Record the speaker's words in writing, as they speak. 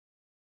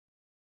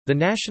The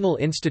National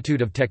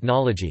Institute of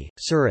Technology,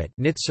 Surat,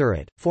 NIT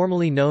Surat,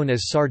 formerly known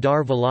as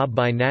Sardar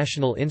Vallabhbhai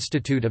National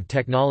Institute of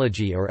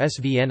Technology or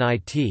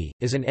SVNIT,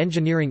 is an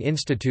engineering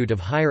institute of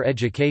higher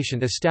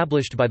education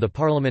established by the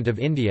Parliament of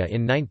India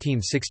in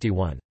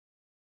 1961.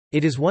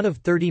 It is one of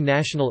 30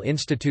 national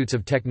institutes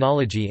of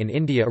technology in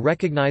India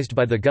recognized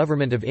by the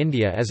Government of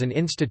India as an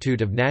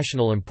institute of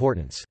national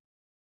importance.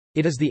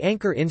 It is the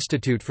anchor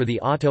institute for the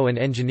auto and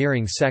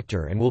engineering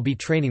sector and will be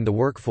training the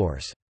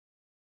workforce.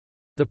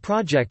 The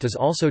project is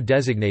also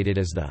designated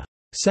as the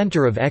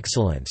Center of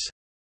Excellence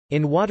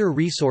in Water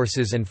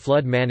Resources and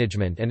Flood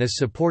Management and is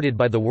supported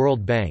by the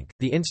World Bank.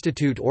 The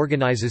institute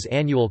organizes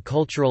annual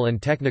cultural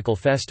and technical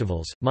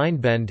festivals,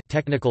 Mindbend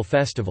Technical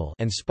Festival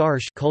and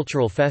Sparsh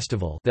Cultural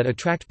Festival that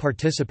attract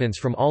participants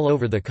from all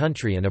over the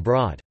country and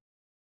abroad.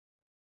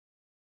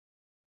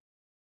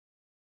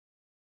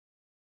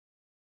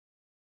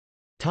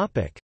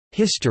 Topic: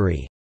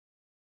 History.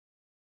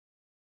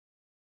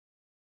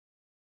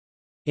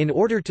 In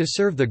order to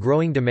serve the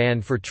growing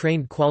demand for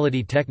trained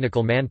quality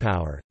technical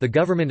manpower, the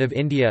Government of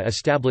India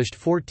established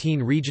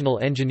 14 regional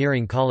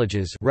engineering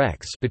colleges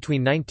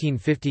between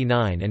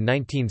 1959 and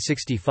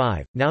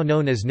 1965, now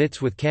known as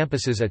NITs, with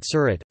campuses at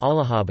Surat,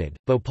 Allahabad,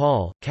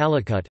 Bhopal,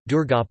 Calicut,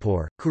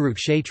 Durgapur,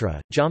 Kurukshetra,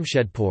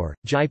 Jamshedpur,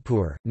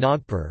 Jaipur,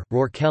 Nagpur,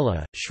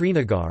 Rourkela,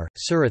 Srinagar,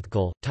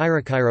 Surathkal,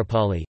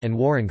 Tiruchirappalli, and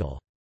Warangal.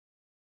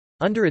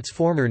 Under its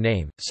former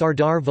name,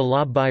 Sardar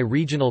Vallabhbhai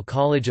Regional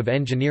College of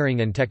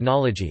Engineering and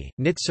Technology,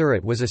 NIT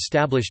Surat was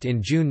established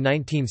in June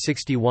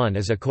 1961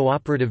 as a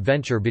cooperative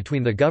venture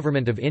between the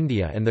Government of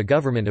India and the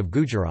Government of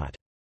Gujarat.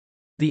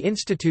 The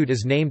institute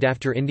is named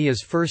after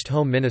India's first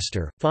Home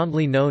Minister,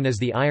 fondly known as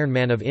the Iron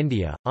Man of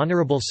India,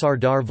 Honourable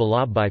Sardar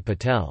Vallabhbhai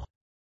Patel.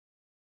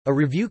 A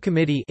review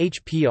committee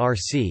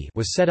 (HPRC)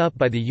 was set up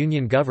by the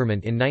Union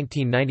Government in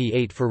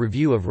 1998 for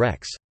review of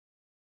recs.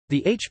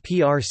 The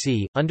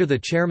HPRC, under the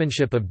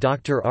chairmanship of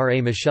Dr. R.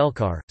 A.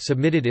 Mishelkar,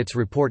 submitted its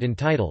report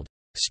entitled,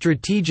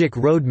 "Strategic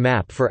Road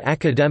Map for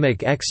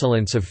Academic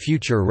Excellence of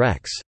Future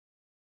Recs"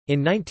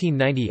 in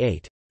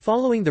 1998.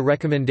 Following the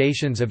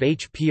recommendations of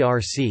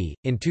HPRC,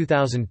 in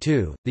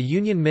 2002, the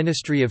Union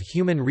Ministry of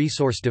Human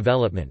Resource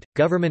Development,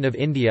 Government of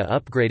India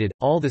upgraded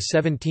all the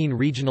 17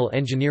 regional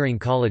engineering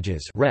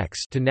colleges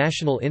to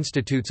National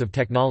Institutes of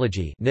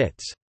Technology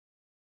 (NITS).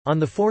 On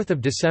 4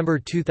 December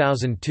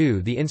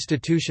 2002 the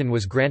institution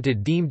was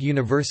granted deemed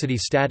university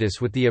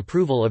status with the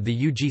approval of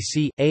the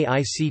UGC,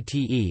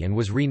 AICTE and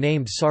was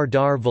renamed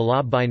Sardar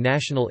Vallabhbhai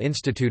National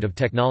Institute of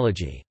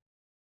Technology.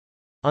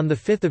 On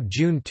 5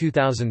 June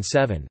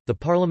 2007, the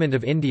Parliament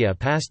of India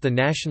passed the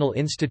National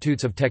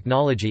Institutes of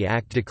Technology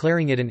Act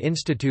declaring it an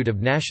institute of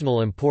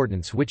national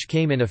importance, which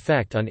came in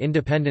effect on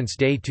Independence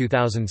Day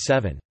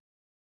 2007.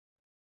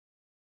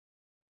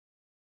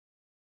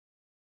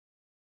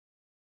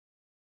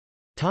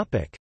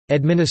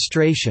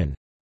 Administration.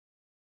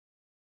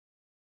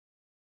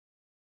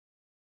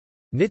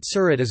 NIT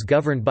Surat is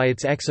governed by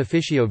its ex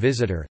officio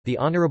visitor, the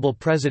Honourable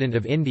President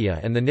of India,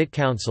 and the NIT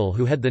Council,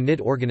 who head the NIT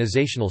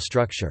organisational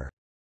structure.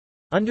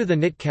 Under the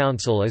NIT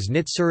Council is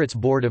NIT Surat's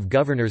Board of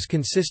Governors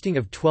consisting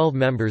of 12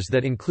 members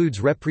that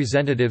includes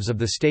representatives of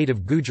the state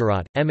of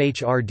Gujarat,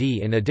 MHRD,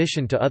 in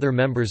addition to other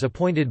members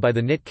appointed by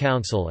the NIT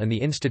Council and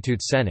the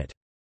Institute's Senate.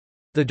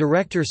 The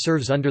director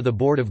serves under the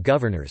Board of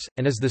Governors,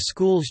 and is the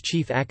school's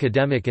chief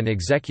academic and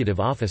executive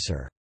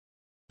officer.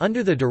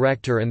 Under the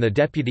director and the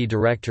deputy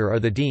director are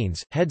the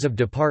deans, heads of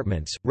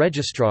departments,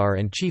 registrar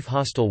and chief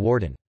hostel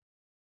warden.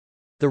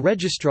 The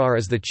registrar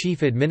is the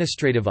chief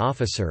administrative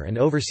officer and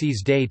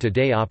oversees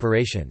day-to-day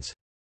operations.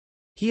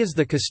 He is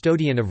the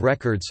custodian of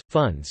records,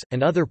 funds,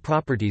 and other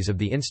properties of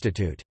the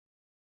institute.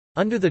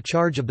 Under the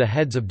charge of the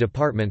heads of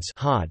departments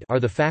are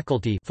the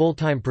faculty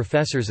full-time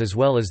professors as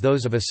well as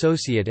those of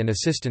associate and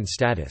assistant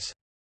status.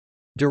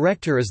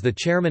 Director is the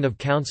chairman of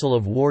Council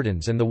of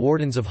Wardens, and the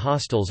wardens of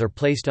hostels are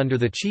placed under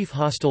the chief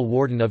hostel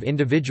warden of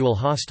individual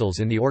hostels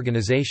in the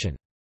organisation.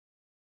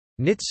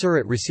 NIT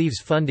Surat receives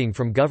funding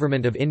from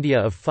Government of India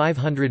of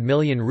 500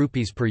 million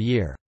rupees per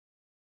year.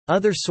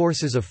 Other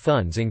sources of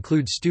funds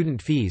include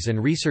student fees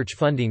and research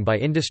funding by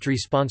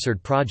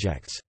industry-sponsored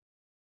projects.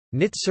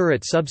 NIT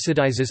Surat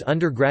subsidizes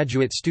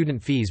undergraduate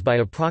student fees by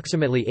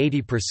approximately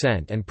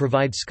 80% and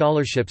provides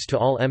scholarships to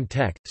all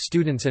M.Tech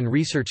students and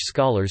research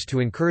scholars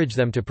to encourage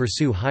them to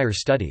pursue higher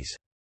studies.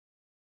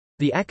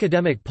 The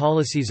academic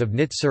policies of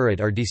NIT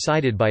Surat are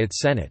decided by its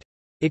Senate.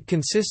 It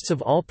consists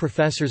of all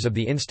professors of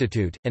the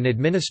institute, and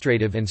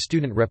administrative and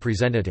student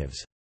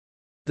representatives.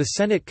 The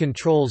Senate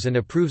controls and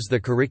approves the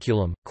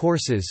curriculum,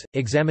 courses,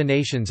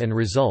 examinations and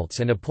results,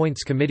 and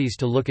appoints committees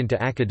to look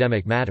into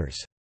academic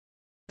matters.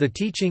 The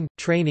teaching,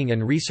 training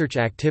and research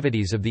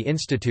activities of the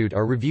institute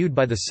are reviewed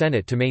by the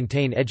Senate to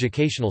maintain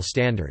educational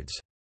standards.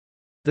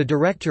 The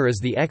director is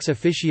the ex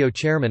officio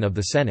chairman of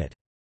the Senate.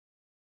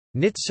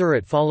 NIT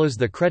Surat follows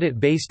the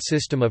credit-based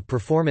system of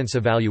performance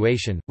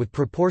evaluation, with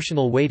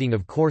proportional weighting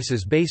of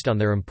courses based on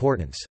their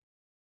importance.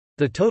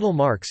 The total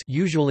marks,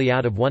 usually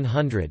out of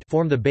 100,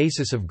 form the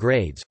basis of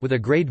grades, with a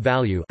grade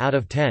value out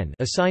of 10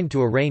 assigned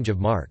to a range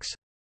of marks.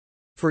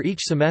 For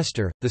each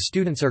semester, the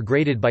students are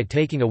graded by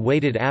taking a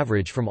weighted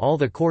average from all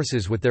the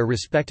courses with their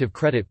respective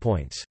credit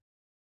points.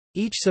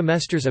 Each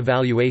semester's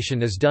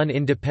evaluation is done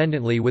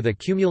independently with a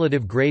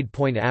cumulative grade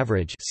point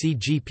average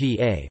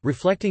 (CGPA)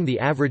 reflecting the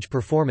average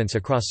performance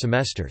across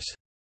semesters.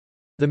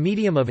 The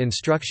medium of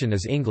instruction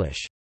is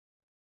English.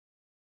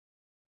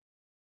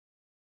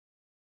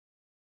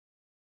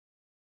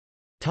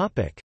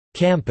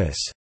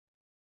 Campus.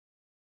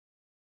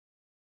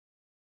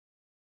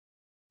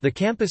 The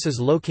campus is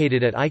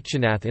located at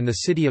Aichanath in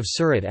the city of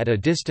Surat at a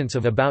distance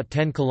of about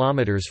 10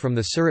 km from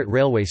the Surat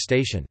railway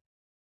station.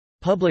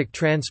 Public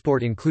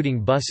transport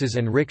including buses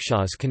and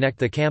rickshaws connect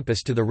the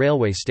campus to the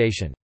railway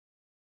station.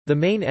 The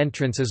main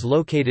entrance is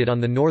located on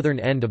the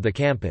northern end of the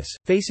campus,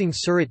 facing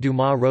Surat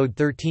Duma Road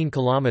 13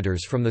 km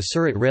from the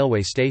Surat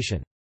railway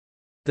station.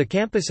 The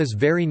campus is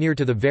very near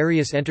to the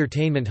various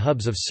entertainment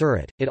hubs of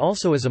Surat. It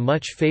also is a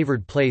much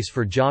favored place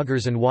for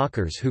joggers and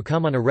walkers who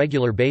come on a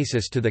regular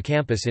basis to the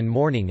campus in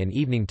morning and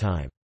evening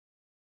time.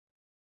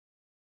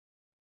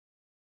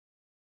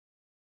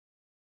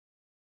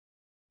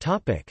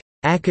 Topic: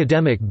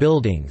 Academic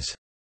buildings.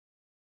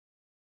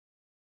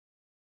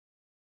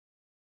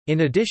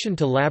 In addition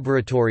to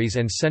laboratories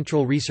and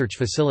central research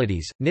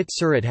facilities, NIT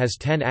Surat has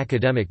 10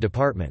 academic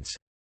departments.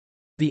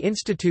 The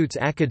institute's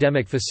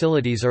academic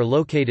facilities are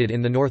located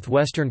in the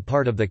northwestern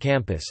part of the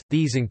campus.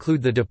 These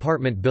include the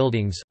department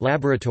buildings,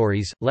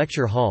 laboratories,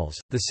 lecture halls,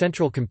 the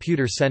Central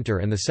Computer Center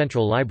and the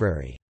Central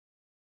Library.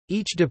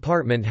 Each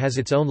department has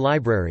its own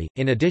library,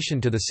 in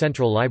addition to the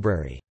Central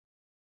Library.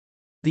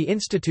 The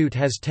institute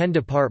has 10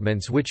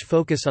 departments which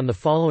focus on the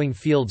following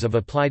fields of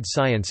applied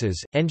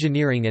sciences,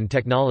 engineering and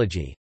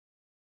technology: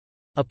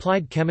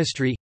 applied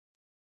chemistry,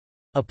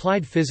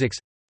 applied physics,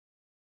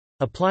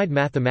 applied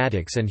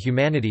mathematics and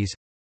humanities,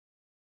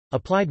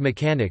 applied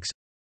mechanics,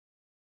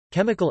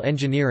 chemical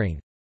engineering,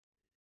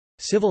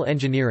 civil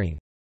engineering,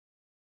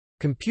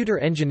 computer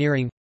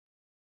engineering,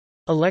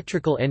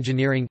 electrical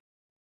engineering,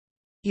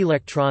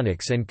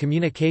 electronics and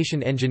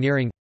communication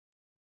engineering,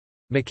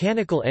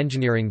 mechanical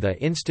engineering. The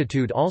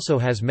institute also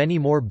has many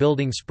more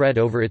buildings spread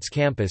over its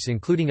campus,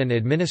 including an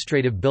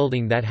administrative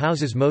building that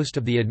houses most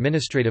of the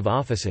administrative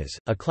offices,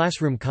 a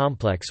classroom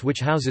complex which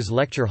houses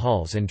lecture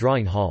halls and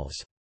drawing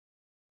halls.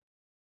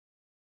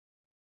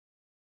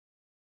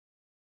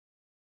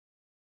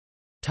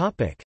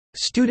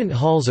 Student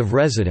halls of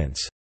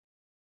residence.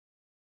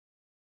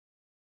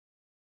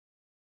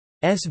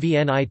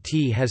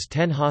 SVNIT has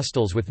 10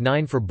 hostels with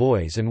 9 for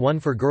boys and 1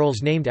 for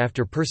girls named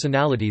after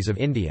personalities of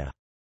India.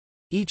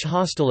 Each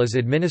hostel is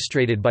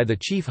administrated by the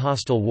chief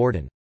hostel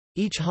warden.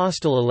 Each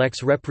hostel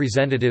elects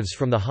representatives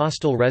from the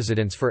hostel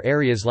residents for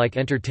areas like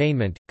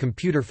entertainment,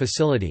 computer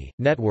facility,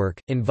 network,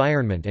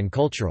 environment and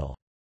cultural.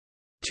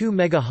 2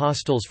 mega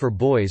hostels for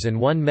boys and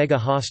 1 mega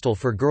hostel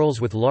for girls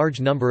with large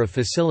number of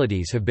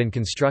facilities have been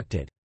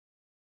constructed.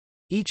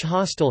 Each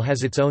hostel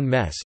has its own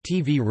mess,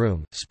 TV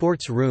room,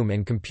 sports room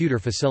and computer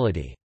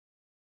facility.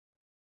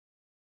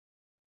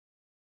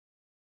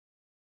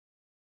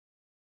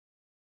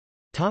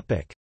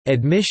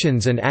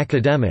 Admissions and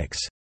academics.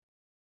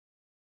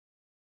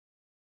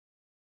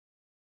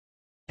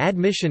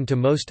 Admission to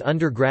most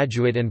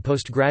undergraduate and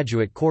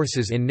postgraduate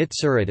courses in NIT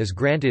Surat is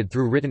granted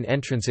through written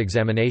entrance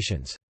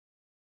examinations.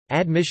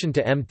 Admission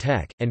to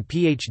M.Tech. and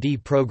Ph.D.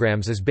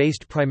 programs is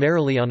based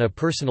primarily on a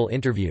personal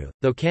interview,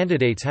 though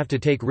candidates have to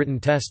take written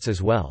tests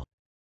as well.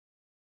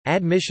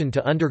 Admission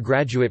to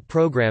undergraduate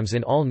programs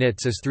in all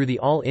NITs is through the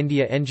All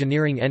India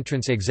Engineering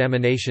Entrance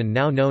Examination,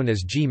 now known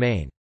as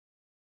G-Main.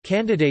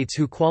 Candidates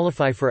who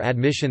qualify for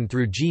admission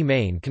through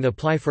G-Main can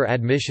apply for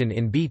admission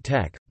in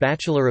B.Tech,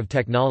 Bachelor of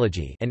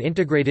Technology and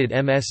Integrated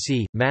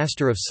MSc,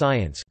 Master of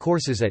Science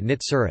courses at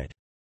NIT Surat.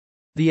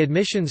 The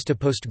admissions to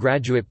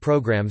postgraduate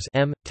programs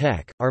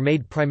M.Tech. are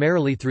made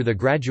primarily through the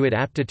Graduate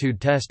Aptitude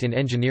Test in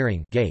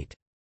Engineering (GATE).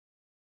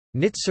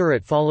 NIT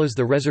Surat follows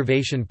the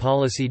reservation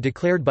policy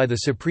declared by the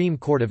Supreme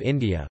Court of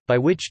India, by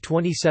which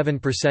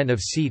 27%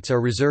 of seats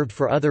are reserved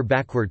for other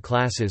backward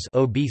classes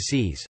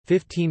 (OBCs),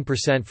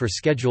 15% for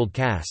scheduled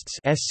castes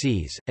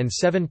 (SCs), and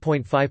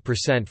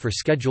 7.5% for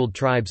scheduled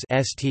tribes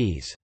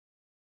 (STs).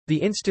 The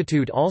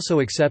institute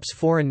also accepts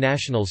foreign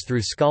nationals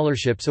through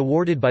scholarships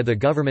awarded by the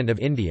Government of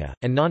India,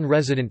 and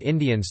non-resident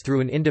Indians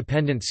through an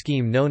independent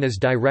scheme known as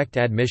Direct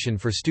Admission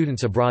for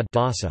Students Abroad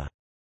 (DASA).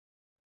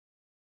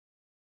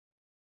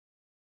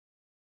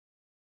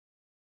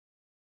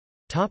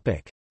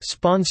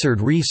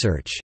 Sponsored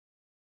research.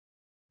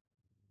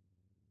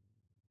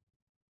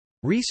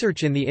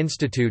 Research in the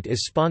institute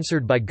is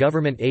sponsored by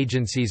government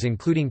agencies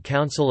including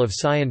Council of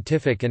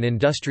Scientific and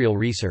Industrial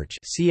Research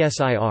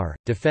 (CSIR),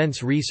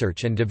 Defense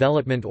Research and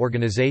Development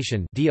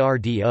Organization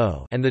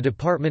 (DRDO), and the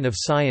Department of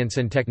Science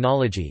and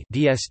Technology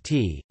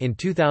 (DST). In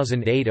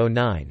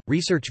 2008-09,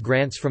 research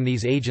grants from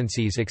these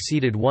agencies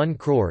exceeded 1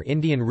 crore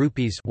Indian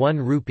rupees, 1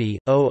 rupee,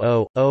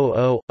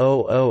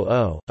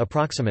 0.00000,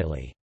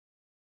 approximately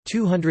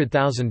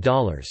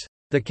 $200,000.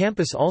 The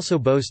campus also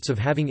boasts of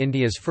having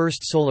India's first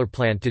solar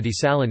plant to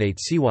desalinate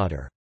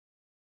seawater.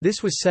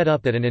 This was set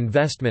up at an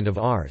investment of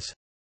Rs.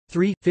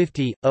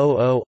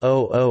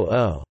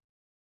 350-00000.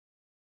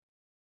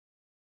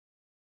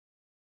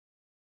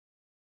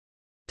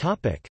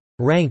 Topic: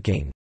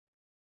 Ranking.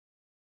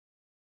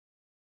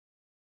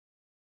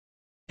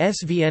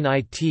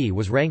 SVNIT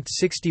was ranked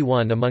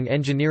 61 among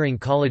engineering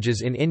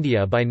colleges in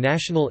India by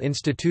National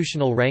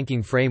Institutional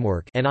Ranking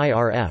Framework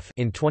 (NIRF)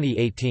 in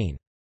 2018.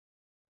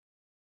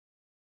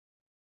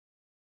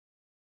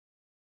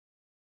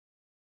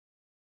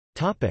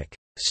 Topic: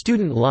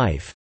 Student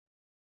life.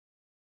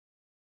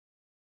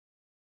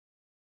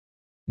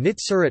 NIT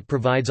Surat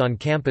provides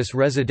on-campus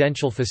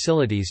residential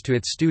facilities to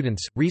its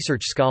students,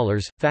 research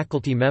scholars,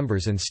 faculty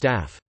members and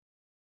staff.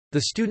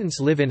 The students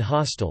live in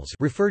hostels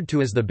referred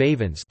to as the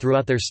bhavans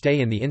throughout their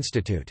stay in the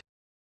institute.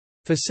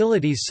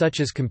 Facilities such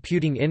as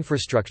computing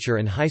infrastructure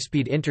and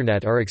high-speed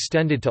internet are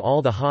extended to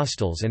all the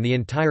hostels and the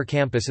entire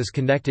campus is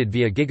connected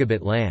via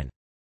gigabit LAN.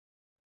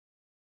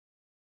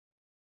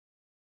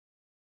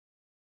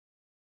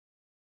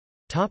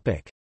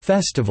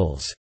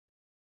 Festivals.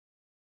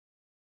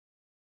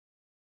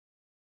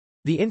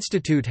 The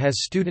institute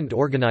has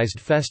student-organized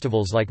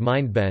festivals like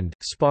Mindbend,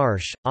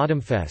 Sparsh,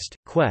 Autumnfest,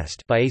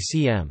 Quest by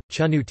ACM,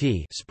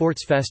 Chunuti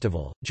Sports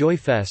Festival,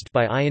 Joyfest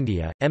by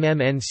IIndia,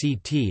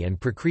 MMNCT and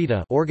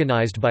Prakrita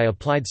organized by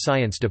Applied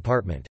Science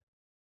Department.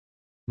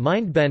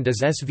 Mindbend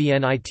is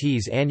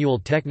SVNIT's annual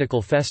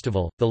technical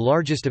festival, the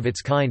largest of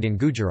its kind in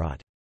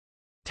Gujarat.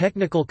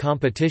 Technical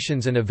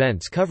competitions and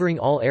events covering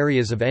all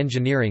areas of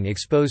engineering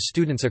expose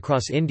students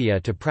across India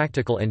to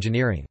practical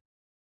engineering.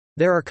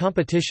 There are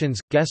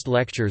competitions, guest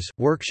lectures,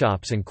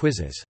 workshops and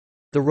quizzes.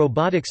 The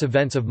robotics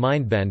events of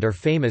Mindbend are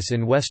famous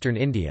in western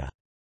India.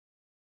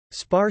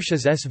 Sparsh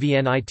is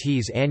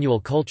SVNIT's annual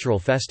cultural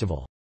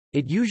festival.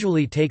 It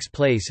usually takes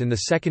place in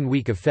the second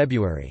week of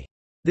February.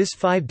 This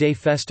 5-day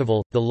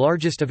festival, the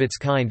largest of its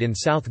kind in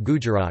South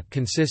Gujarat,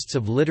 consists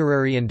of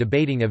literary and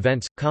debating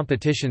events,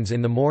 competitions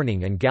in the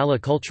morning and gala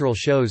cultural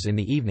shows in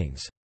the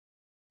evenings.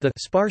 The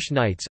Sparsh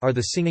nights are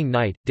the singing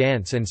night,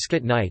 dance and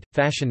skit night,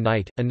 fashion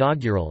night,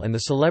 inaugural and the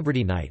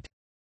celebrity night.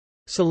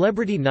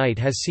 Celebrity night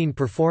has seen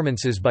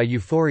performances by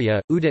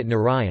Euphoria, Udit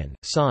Narayan,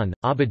 San,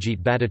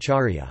 Abhijit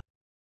Bhattacharya.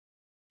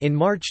 In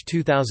March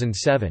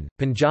 2007,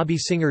 Punjabi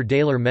singer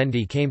Daler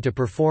Mehndi came to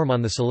perform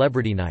on the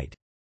celebrity night.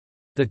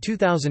 The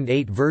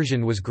 2008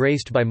 version was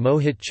graced by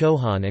Mohit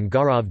Chauhan and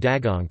Gaurav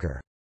Dagaonkar.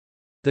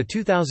 The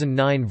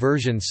 2009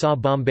 version saw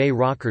Bombay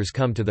Rockers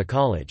come to the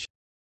college.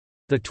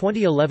 The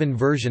 2011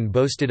 version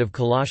boasted of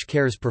Kailash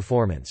Kher's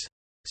performance.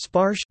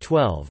 Sparsh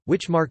 12,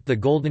 which marked the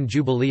golden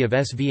jubilee of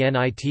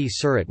SVNIT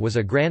Surat, was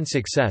a grand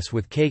success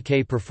with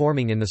KK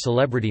performing in the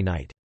celebrity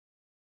night.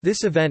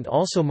 This event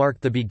also marked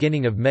the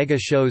beginning of mega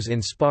shows in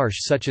Sparsh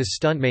such as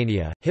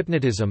Stuntmania,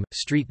 Hypnotism,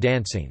 Street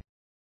Dancing.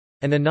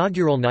 An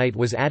inaugural night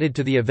was added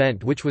to the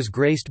event which was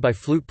graced by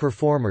flute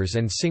performers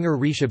and singer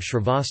Rishabh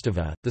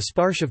Shrivastava. The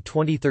Sparsh of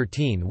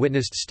 2013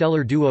 witnessed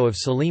stellar duo of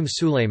Salim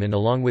Sulaiman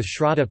along with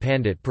Shraddha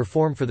Pandit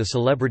perform for the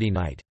celebrity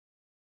night.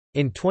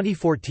 In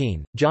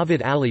 2014,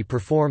 Javed Ali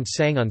performed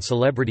sang on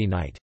celebrity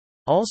night.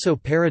 Also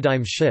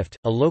Paradigm Shift,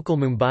 a local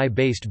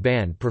Mumbai-based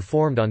band,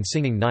 performed on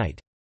singing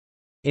night.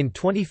 In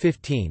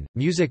 2015,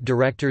 music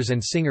directors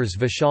and singers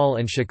Vishal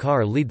and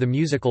Shekhar lead the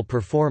musical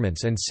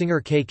performance and singer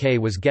KK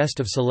was guest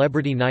of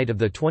Celebrity Night of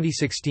the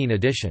 2016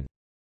 edition.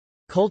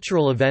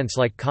 Cultural events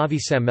like Kavi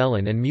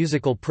Sammelan and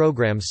musical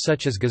programs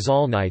such as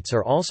Ghazal Nights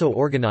are also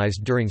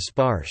organized during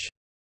Sparsh.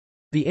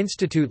 The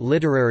Institute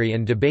Literary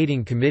and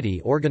Debating Committee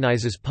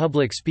organizes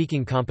public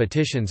speaking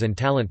competitions and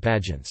talent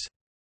pageants.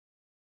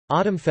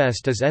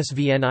 Autumnfest is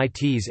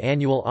SVNIT's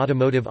annual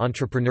automotive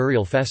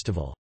entrepreneurial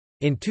festival.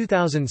 In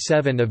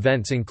 2007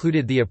 events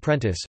included The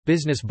Apprentice,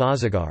 Business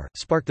Bazaar,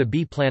 Spark the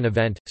B-Plan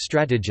event,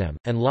 Strategem,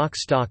 and Lock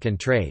Stock and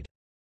Trade.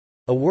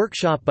 A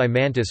workshop by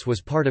Mantis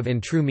was part of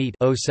In True Meet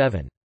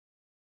 07.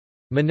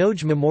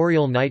 Manoj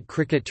Memorial Night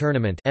Cricket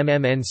Tournament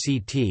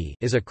 (MMNCT)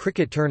 is a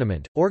cricket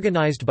tournament,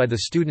 organised by the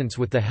students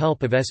with the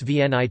help of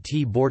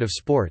SVNIT Board of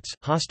Sports,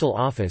 Hostel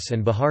Office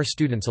and Bihar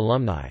Students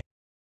Alumni.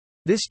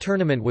 This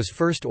tournament was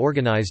first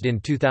organised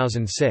in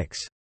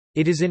 2006.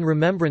 It is in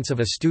remembrance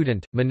of a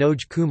student,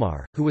 Manoj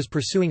Kumar, who was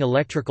pursuing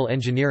electrical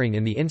engineering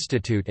in the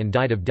institute and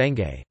died of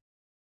dengue.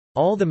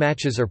 All the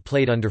matches are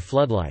played under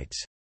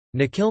floodlights.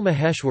 Nikhil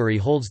Maheshwari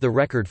holds the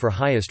record for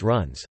highest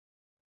runs.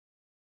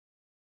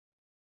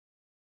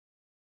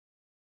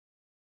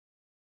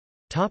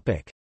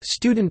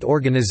 Student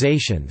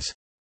organizations.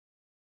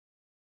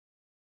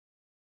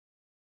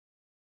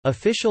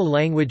 Official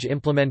Language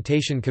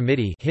Implementation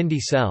Committee Hindi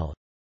Cell,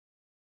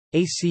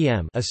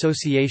 ACM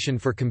Association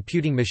for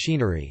Computing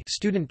Machinery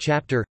Student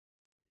Chapter,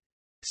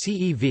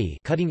 CEV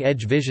Cutting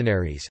Edge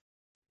Visionaries,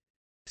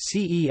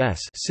 CES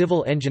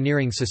Civil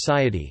Engineering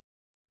Society,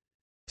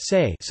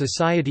 SAE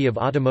Society of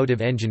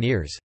Automotive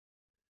Engineers,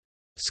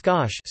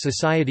 SCOSH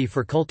Society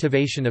for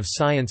Cultivation of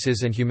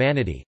Sciences and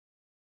Humanity,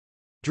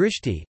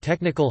 Drishti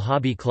Technical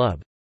Hobby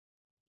Club,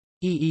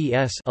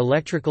 EES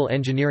Electrical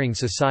Engineering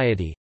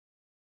Society,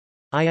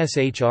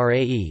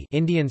 ISHRAE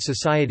Indian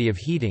Society of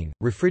Heating,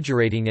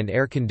 Refrigerating and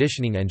Air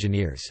Conditioning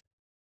Engineers.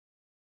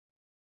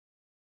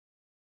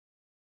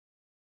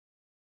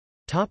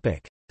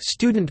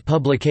 Student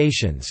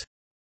publications.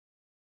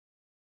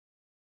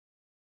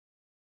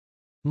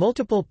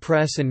 Multiple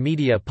press and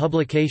media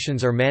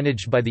publications are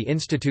managed by the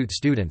Institute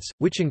students,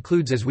 which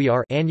includes As We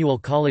Are annual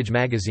college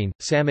magazine,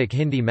 Samik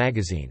Hindi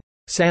magazine,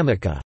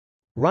 Samika,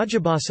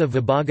 Rajabhasa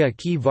Vibhaga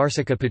Ki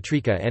Varsika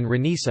Patrika and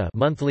Ranisa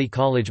monthly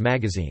college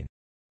magazine.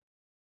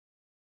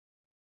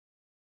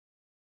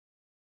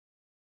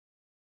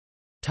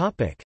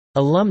 Topic: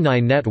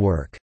 Alumni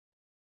network.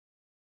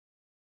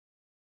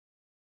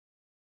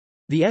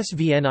 The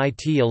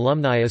SVNIT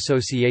Alumni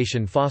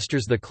Association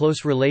fosters the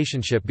close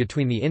relationship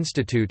between the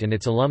institute and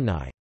its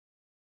alumni.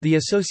 The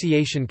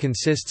association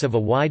consists of a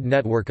wide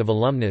network of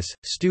alumnus,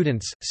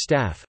 students,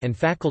 staff, and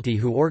faculty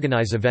who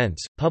organize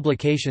events,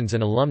 publications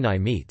and alumni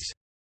meets.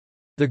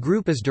 The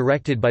group is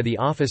directed by the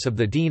Office of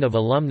the Dean of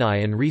Alumni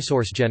and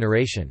Resource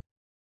Generation.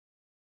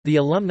 The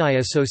Alumni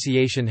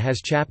Association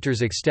has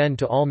chapters extend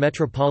to all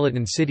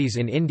metropolitan cities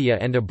in India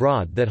and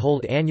abroad that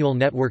hold annual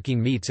networking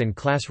meets and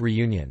class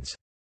reunions.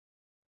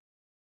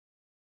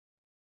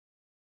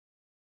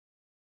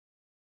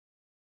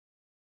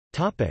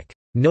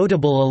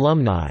 Notable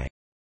alumni.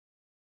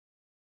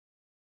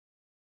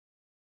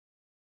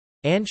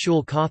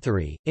 Anshul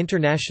Kothari,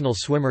 international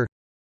swimmer.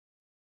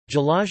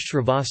 Jalaj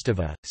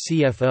Shrivastava,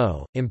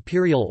 CFO,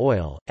 Imperial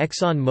Oil,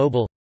 Exxon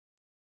Mobil.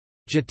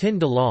 Jatin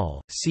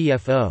Dalal,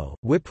 CFO,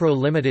 Wipro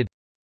Limited.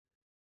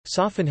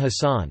 Safin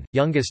Hassan,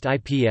 youngest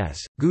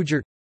IPS,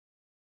 Gujarat.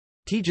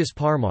 Tejas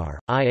Parmar,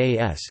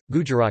 IAS,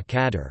 Gujarat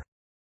Cadre.